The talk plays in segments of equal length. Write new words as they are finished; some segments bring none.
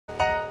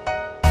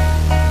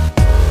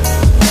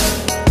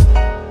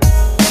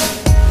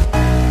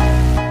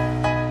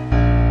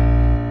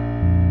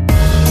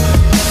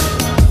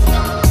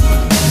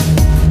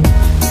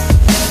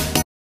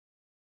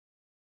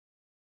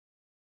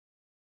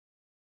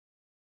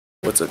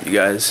What's up, you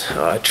guys?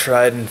 I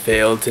tried and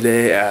failed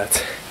today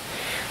at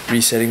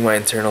resetting my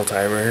internal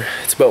timer.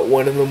 It's about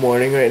 1 in the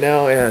morning right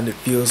now, and it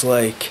feels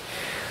like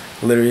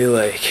literally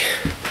like,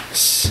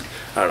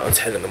 I don't know,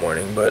 10 in the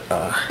morning, but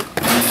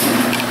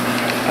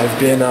I've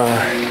been,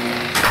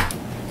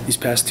 these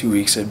past 2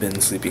 weeks I've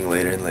been sleeping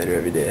later and later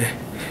every day,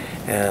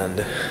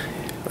 and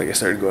like I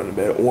started going to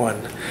bed at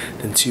 1,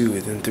 then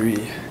 2, then 3,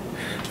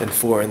 then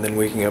 4, and then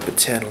waking up at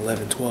 10,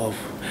 11, 12,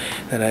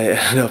 and I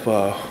ended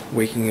up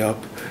waking up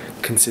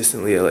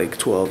consistently at like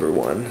 12 or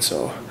 1,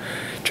 so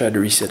tried to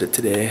reset it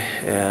today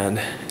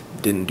and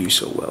didn't do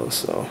so well.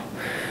 So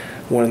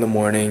 1 in the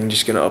morning,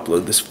 just gonna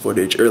upload this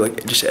footage, or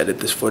like just edit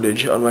this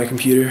footage on my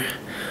computer.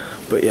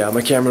 But yeah,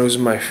 my camera was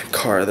in my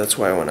car, that's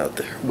why I went out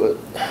there. But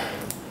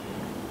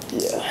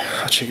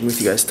yeah, I'll check in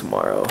with you guys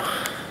tomorrow.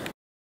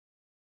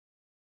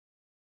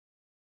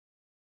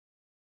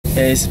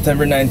 Hey,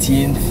 September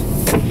 19th,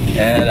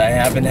 and I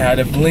haven't had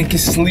a blink of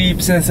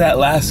sleep since that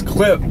last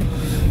clip.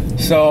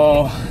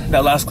 So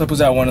that last clip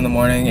was at 1 in the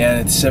morning, and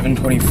it's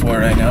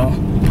 7:24 right now.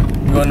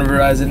 I'm going to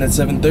Verizon at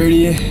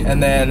 7:30,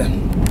 and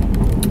then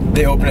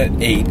they open at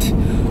 8.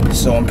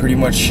 So I'm pretty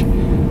much,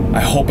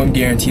 I hope I'm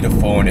guaranteed a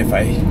phone if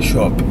I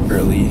show up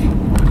early.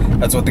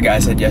 That's what the guy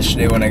said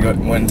yesterday when I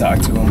went and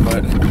talked to him.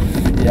 But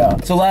yeah,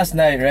 so last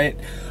night, right,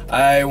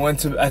 I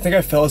think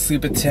I fell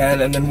asleep at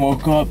 10 and then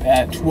woke up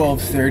at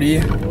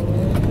 12:30.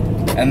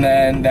 And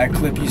then that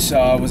clip you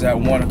saw was at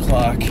 1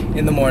 o'clock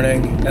in the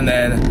morning, and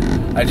then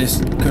I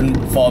just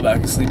couldn't fall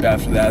back asleep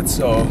after that.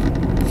 So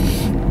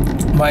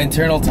my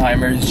internal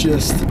timer is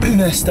just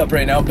messed up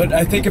right now. But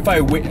I think if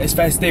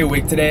I stay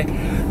awake today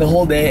the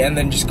whole day and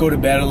then just go to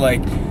bed at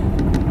like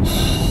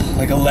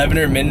 11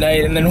 or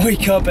midnight and then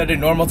wake up at a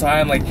normal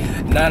time like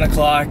 9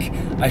 o'clock,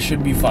 I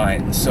should be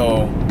fine.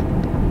 So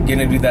I'm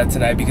gonna do that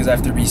tonight because I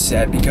have to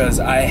reset, because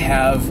I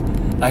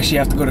actually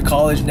have to go to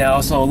college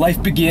now. So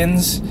life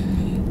begins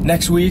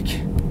next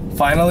week,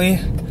 finally.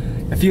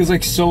 It feels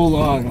like so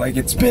long. Like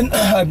it's been,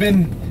 I've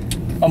been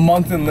a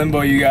month in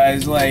limbo, you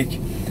guys. Like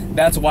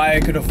that's why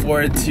I could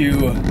afford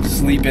to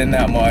sleep in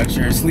that much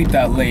or sleep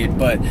that late.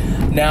 But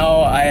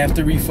now I have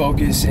to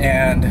refocus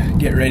and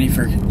get ready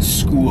for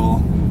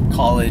school,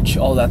 college,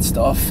 all that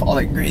stuff, all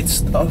that great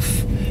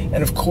stuff.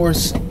 And of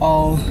course,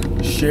 I'll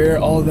share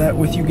all that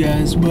with you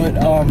guys. But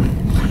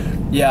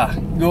yeah,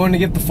 going to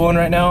get the phone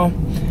right now,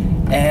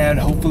 and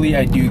hopefully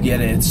I do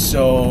get it.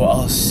 So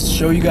I'll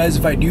show you guys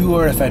if I do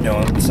or if I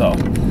don't. So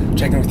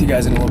check in with you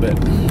guys in a little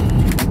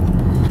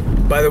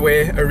bit. By the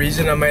way, a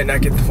reason I might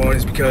not get the phone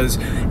is because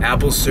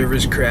Apple's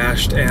servers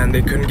crashed and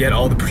they couldn't get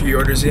all the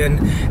pre-orders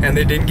in, and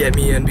they didn't get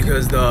me in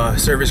because the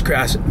servers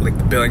crashed, like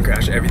the billing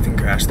crashed, everything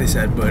crashed, they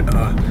said. But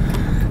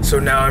so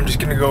now I'm just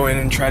gonna go in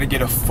and try to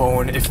get a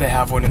phone if they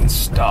have one in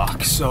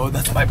stock. So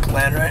that's my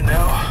plan right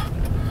now.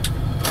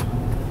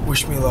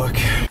 Wish me luck.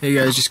 Hey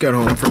guys, just got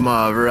home from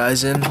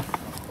Verizon,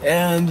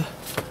 and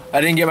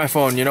I didn't get my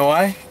phone. You know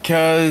why?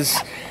 Because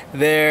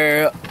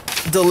they're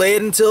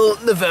delayed until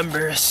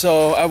November,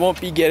 so I won't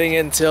be getting it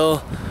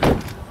until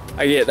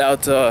I get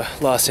out to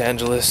Los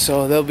Angeles.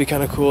 So that'll be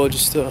kind of cool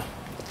just to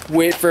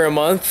wait for a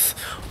month,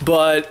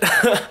 but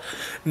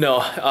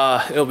no,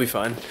 it'll be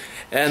fun.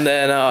 And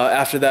then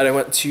after that, I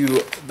went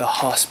to the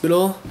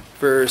hospital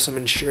for some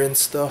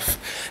insurance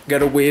stuff.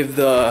 Gotta waive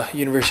the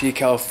University of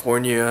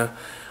California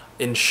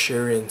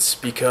insurance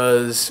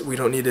because we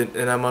don't need it,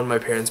 and I'm on my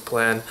parents'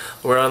 plan.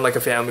 We're on like a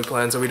family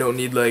plan, so we don't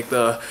need like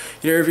the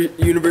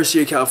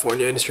University of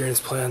California insurance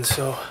plan.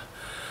 So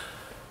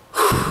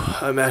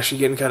I'm actually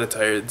getting kind of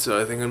tired,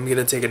 so I think I'm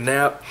gonna take a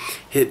nap,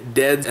 hit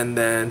dead, and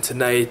then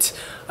tonight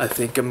I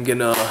think I'm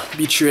gonna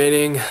be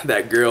training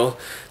that girl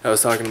I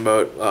was talking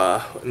about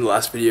in the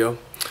last video.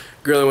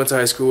 Girl I went to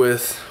high school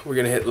with. We're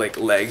gonna hit like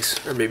legs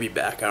or maybe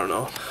back, I don't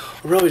know.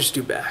 We'll probably just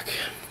do back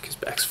because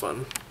back's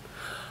fun.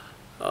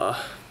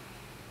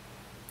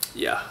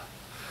 Yeah,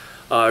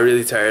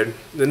 really tired.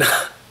 Then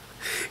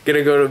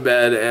gonna go to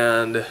bed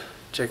and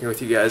check in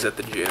with you guys at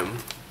the gym.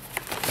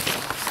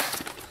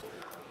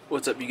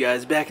 What's up, you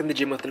guys? Back in the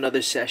gym with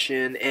another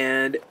session,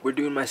 and we're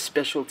doing my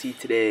specialty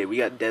today. We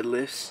got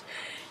deadlifts,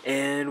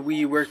 and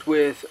we worked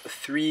with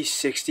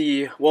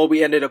 360. Well,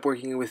 we ended up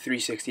working with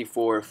 360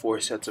 for 4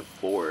 sets of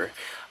 4.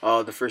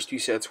 The first 2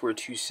 sets were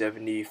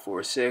 270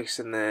 for 6,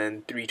 and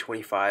then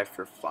 325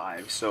 for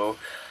 5. So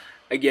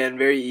again,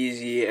 very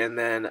easy. And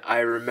then I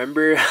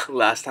remember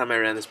last time I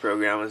ran this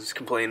program, I was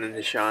complaining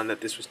to Sean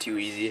that this was too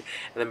easy.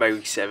 And then by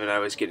week 7, I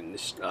was getting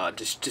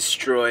just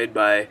destroyed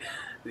by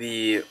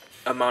the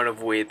amount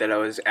of weight that I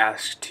was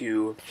asked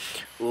to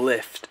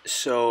lift.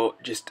 So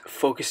just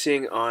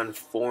focusing on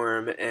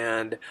form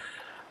and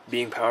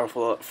being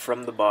powerful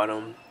from the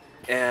bottom,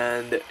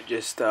 and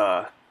just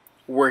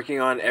working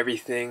on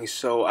everything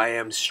so I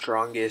am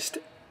strongest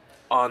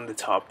on the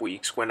top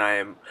weeks when I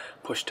am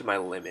pushed to my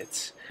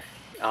limits.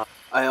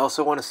 I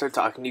also want to start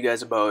talking to you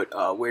guys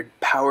about where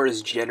power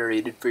is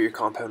generated for your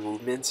compound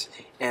movements,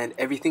 and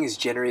everything is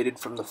generated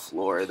from the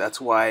floor. That's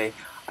why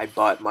I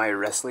bought my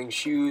wrestling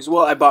shoes.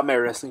 Well, I bought my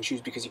wrestling shoes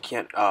because you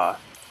can't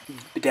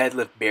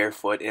deadlift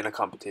barefoot in a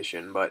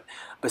competition, but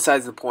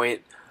besides the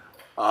point,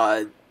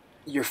 uh,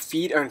 your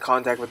feet are in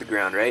contact with the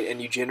ground, right?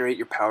 And you generate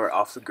your power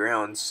off the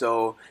ground.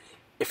 So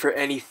if for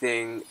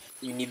anything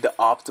you need the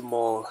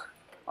optimal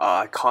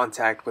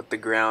contact with the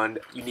ground,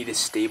 you need a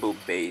stable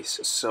base.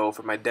 So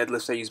for my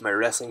deadlifts, I use my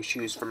wrestling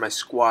shoes. For my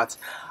squats,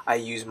 I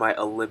use my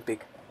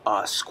Olympic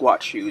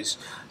squat shoes.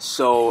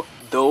 So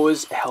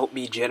those help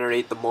me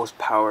generate the most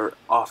power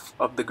off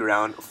of the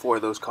ground for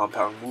those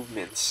compound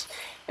movements.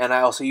 And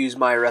I also use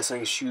my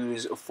wrestling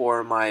shoes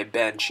for my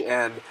bench.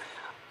 And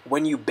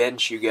when you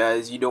bench, you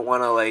guys, you don't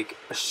want to like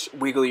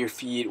wiggle your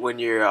feet when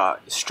you're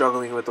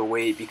struggling with the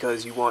weight,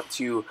 because you want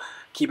to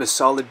keep a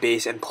solid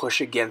base and push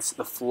against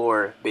the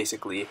floor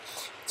basically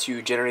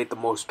to generate the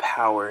most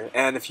power.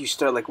 And if you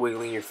start like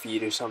wiggling your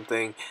feet or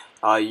something,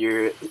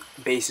 your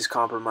base is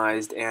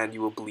compromised and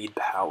you will bleed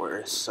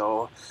power.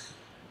 So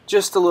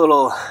just a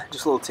little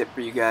tip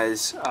for you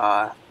guys.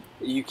 I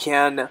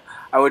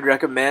would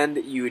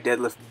recommend you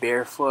deadlift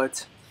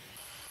barefoot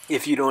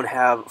if you don't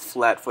have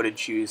flat-footed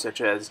shoes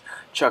such as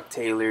Chuck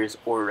Taylor's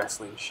or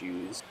wrestling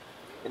shoes.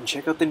 And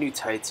check out the new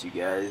tights, you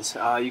guys.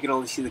 You can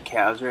only see the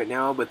calves right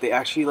now, but they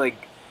actually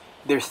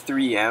they're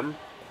 3M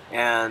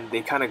and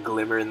they kind of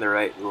glimmer in the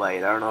right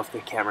light. I don't know if the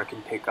camera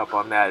can pick up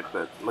on that,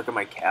 but look at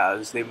my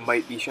calves. They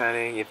might be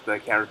shining if the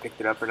camera picked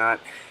it up or not.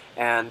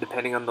 And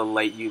depending on the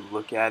light you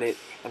look at it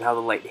and how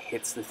the light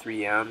hits the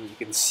 3M, you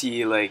can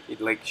see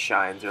it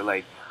shines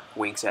or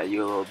winks at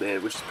you a little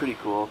bit, which is pretty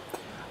cool.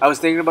 I was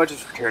thinking about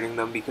just returning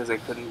them because I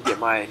couldn't get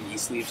my knee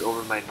sleeves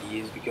over my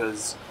knees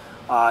because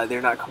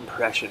they're not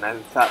compression. I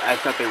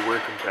thought they were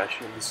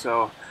compression,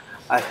 so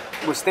I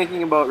was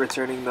thinking about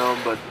returning them,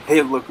 but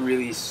they look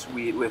really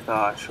sweet with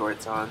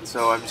shorts on,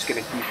 so I'm just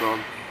gonna keep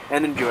them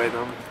and enjoy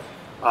them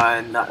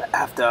and not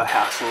have to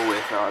hassle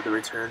with the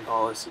return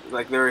policy,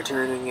 like the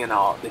returning and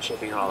all the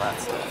shipping and all that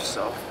stuff.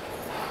 So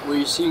what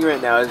you're seeing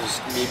right now is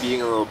just me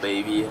being a little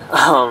baby.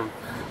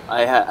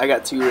 I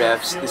got 2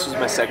 reps. This was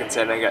my second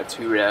set. And I got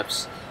 2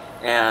 reps.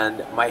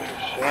 And my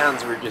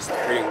hands were just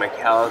hurting, my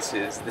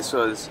calluses.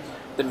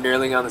 The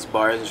knurling on this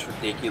bar is just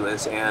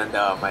ridiculous, and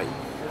my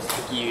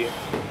pinky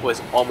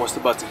was almost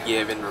about to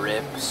give and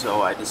rip,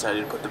 so I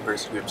decided to put the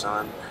burst grips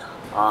on.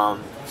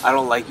 I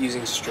don't like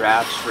using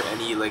straps for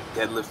any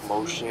deadlift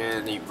motion,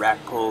 any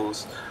rack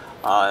pulls,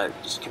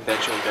 just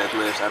conventional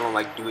deadlifts. I don't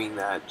like doing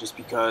that just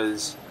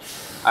because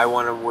I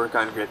want to work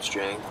on grip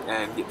strength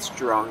and get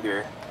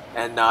stronger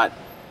and not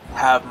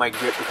have my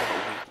grip become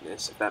a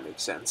weakness, if that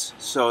makes sense.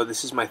 So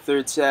this is my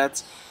 3rd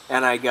set,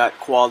 and I got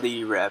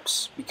quality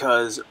reps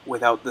because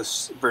without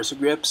this Versa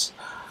grips,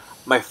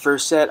 my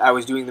first set I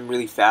was doing them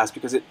really fast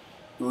because it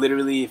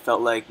literally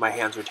felt like my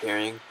hands were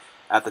tearing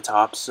at the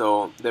top.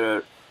 So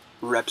the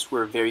reps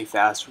were very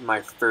fast for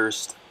my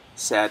first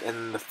set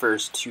and the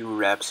first 2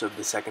 reps of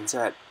the second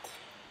set.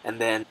 And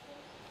then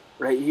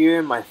right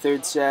here, my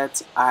 3rd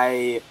set,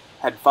 I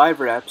had 5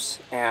 reps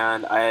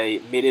and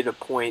I made it a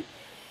point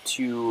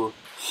to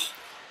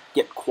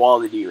get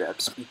quality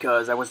reps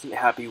because I wasn't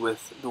happy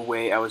with the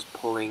way I was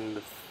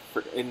pulling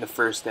in the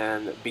first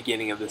and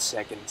beginning of the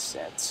second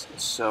sets.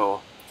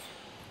 So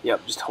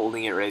yep, just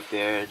holding it right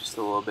there just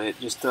a little bit,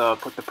 just to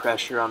put the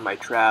pressure on my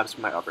traps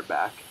and my upper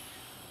back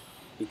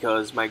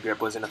because my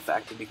grip wasn't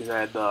affected because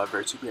I had the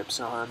Versa grips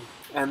on.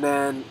 And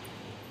then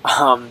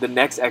the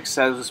next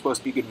exercise was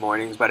supposed to be good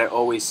mornings, but I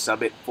always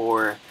sub it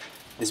for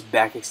this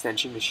back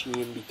extension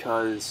machine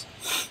because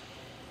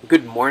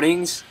good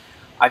mornings,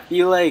 I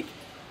feel like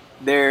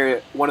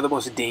they're one of the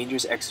most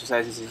dangerous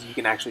exercises you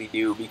can actually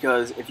do,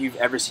 because if you've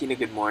ever seen a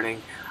good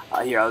morning,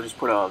 here I'll just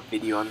put a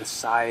video on the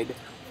side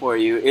for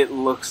you. It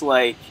looks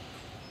like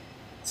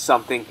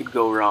something could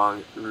go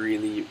wrong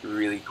really,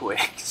 really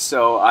quick.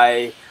 So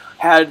I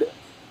had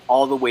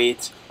all the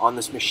weight on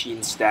this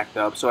machine stacked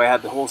up, so I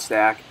had the whole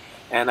stack,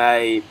 and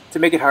to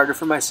make it harder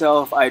for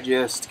myself, I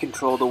just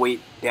control the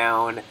weight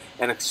down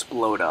and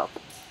explode up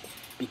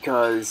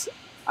because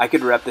I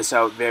could rep this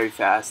out very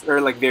fast or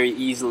very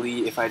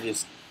easily if I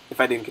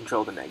didn't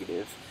control the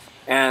negative.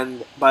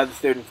 And by the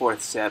 3rd and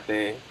 4th set,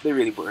 they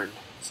really burned.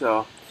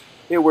 So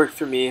it worked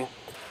for me,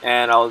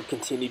 and I'll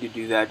continue to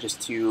do that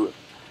just to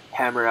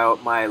hammer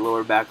out my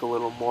lower back a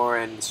little more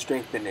and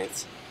strengthen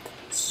it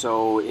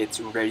so it's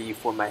ready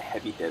for my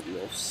heavy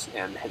deadlifts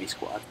and heavy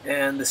squats.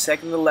 And the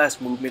second to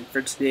last movement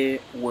for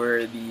today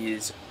were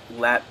these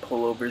lat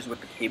pullovers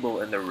with the cable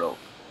and the rope.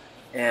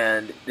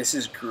 And this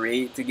is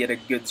great to get a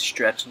good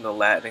stretch in the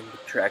lat and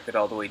contract it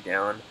all the way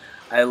down.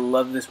 I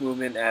love this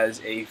movement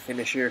as a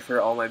finisher for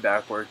all my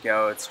back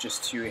workouts,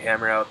 just to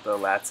hammer out the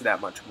lats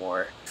that much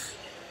more.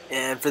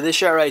 And for this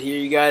shot right here,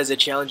 you guys, I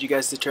challenge you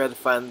guys to try to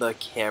find the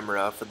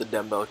camera for the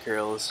dumbbell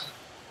curls.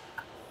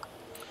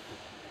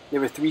 There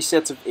were 3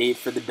 sets of 8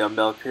 for the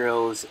dumbbell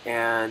curls,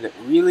 and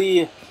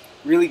really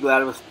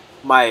glad with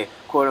my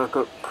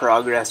quote-unquote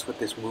progress with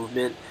this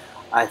movement.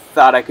 I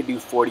thought I could do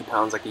 40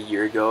 pounds like a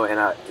year ago, and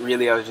I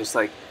was just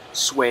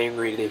swaying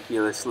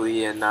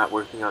ridiculously and not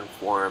working on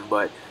form,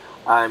 but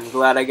I'm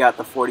glad I got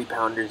the 40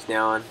 pounders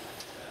down,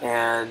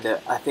 and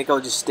I think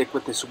I'll just stick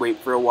with this weight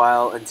for a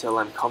while until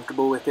I'm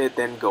comfortable with it,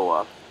 then go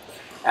up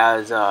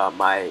as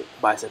my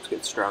biceps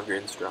get stronger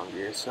and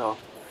stronger. So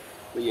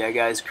But yeah,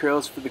 guys,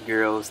 curls for the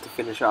girls to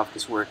finish off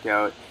this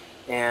workout.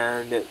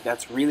 And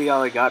that's really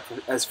all I got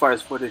as far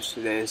as footage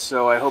today.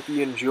 So I hope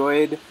you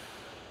enjoyed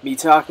me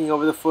talking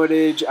over the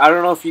footage. I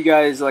don't know if you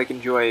guys like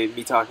enjoy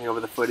me talking over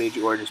the footage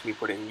or just me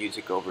putting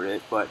music over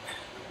it. But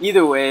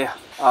either way,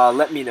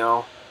 let me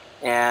know.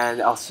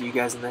 And I'll see you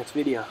guys in the next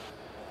video.